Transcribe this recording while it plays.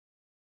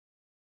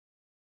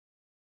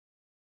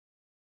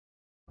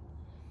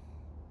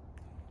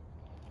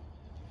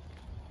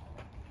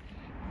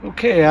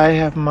Okay, I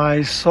have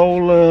my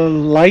solar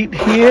light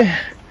here,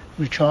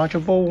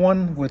 rechargeable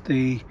one with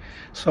the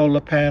solar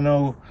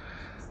panel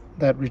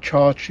that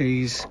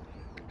recharges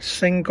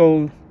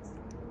single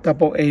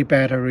AA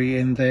battery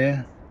in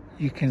there.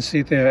 You can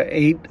see there are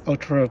 8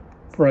 ultra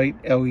bright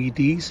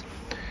LEDs,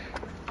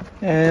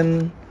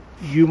 and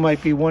you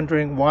might be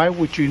wondering, why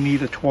would you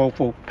need a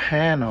 12-volt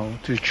panel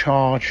to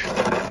charge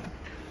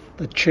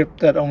the chip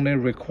that only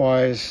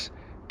requires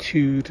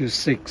 2 to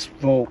 6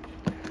 volt?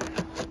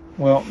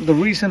 Well, the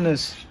reason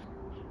is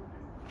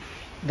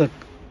that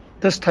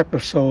this type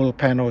of solar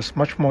panel is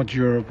much more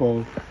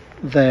durable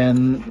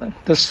than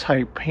this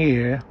type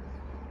here.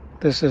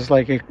 This is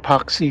like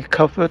epoxy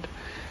covered,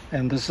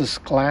 and this is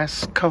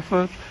glass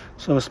covered,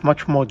 so it's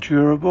much more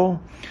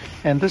durable.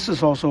 And this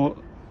is also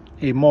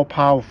a more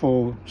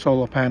powerful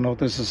solar panel.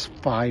 This is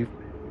 5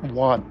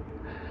 watt,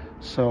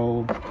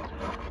 so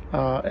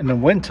in the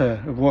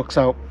winter it works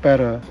out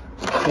better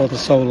for the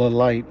solar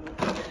light.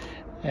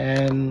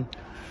 And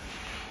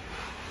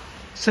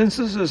since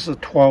this is a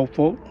 12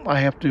 volt, I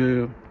have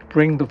to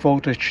bring the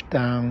voltage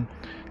down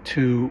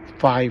to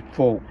 5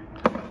 volt.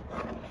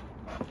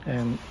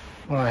 And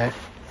what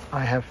I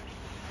have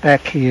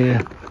back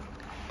here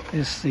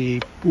is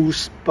the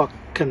boost buck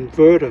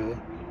converter.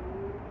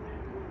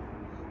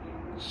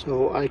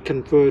 So I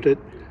converted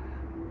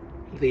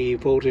the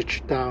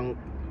voltage down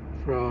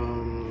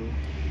from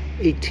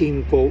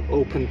 18 volt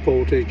open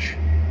voltage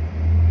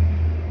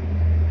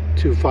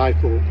to 5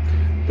 volt.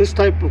 This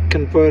type of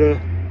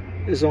converter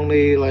is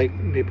only like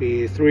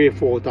maybe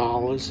 $3 or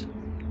 $4,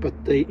 but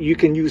you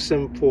can use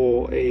them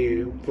for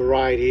a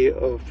variety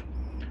of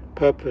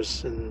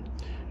purpose, and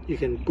you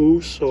can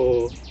boost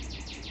or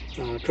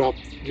drop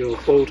your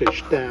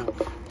voltage down.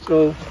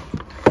 So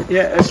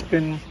yeah, it's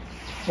been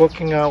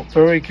working out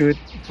very good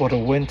for the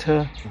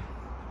winter.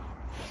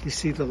 You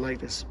see the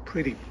light is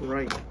pretty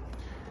bright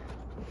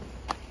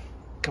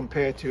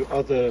compared to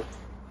other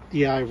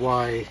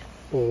DIY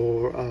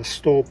or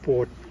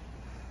store-bought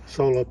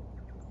solar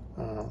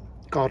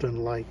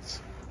garden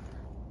lights.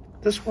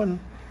 This one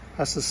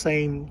has the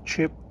same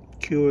chip,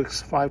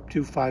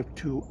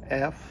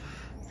 QX5252F.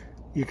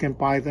 You can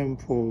buy them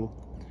for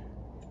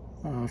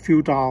a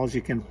few dollars.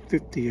 You can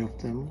 50 of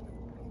them.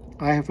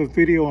 I have a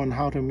video on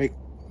how to make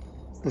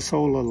the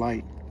solar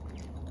light.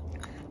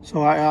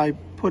 So I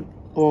put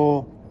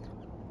all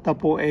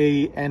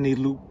AA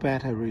anti-loop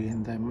battery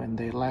in them, and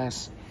they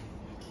last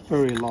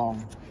very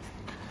long.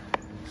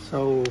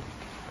 So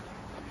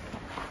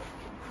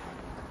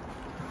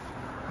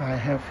I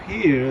have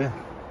here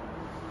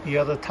the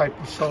other type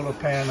of solar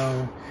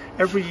panel.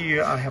 Every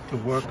year I have to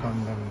work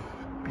on them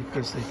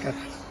because they get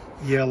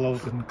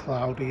yellowed and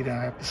cloudy. Then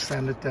I have to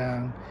sand it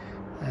down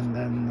and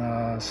then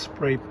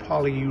spray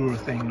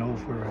polyurethane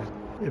over it.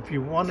 If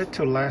you want it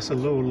to last a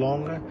little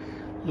longer,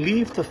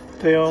 leave the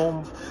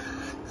film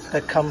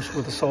that comes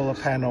with the solar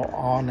panel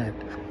on it.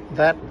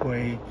 That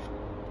way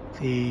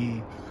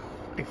the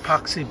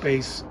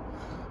epoxy-based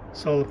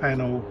solar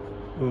panel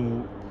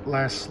will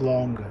last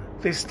longer.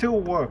 They still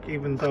work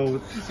even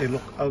though they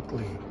look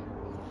ugly,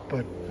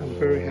 but I'm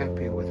very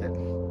happy with it.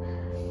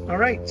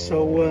 Alright,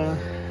 so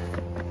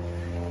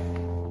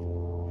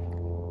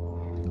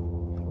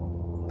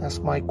that's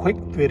my quick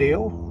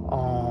video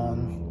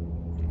on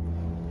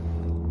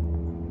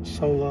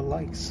solar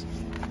lights.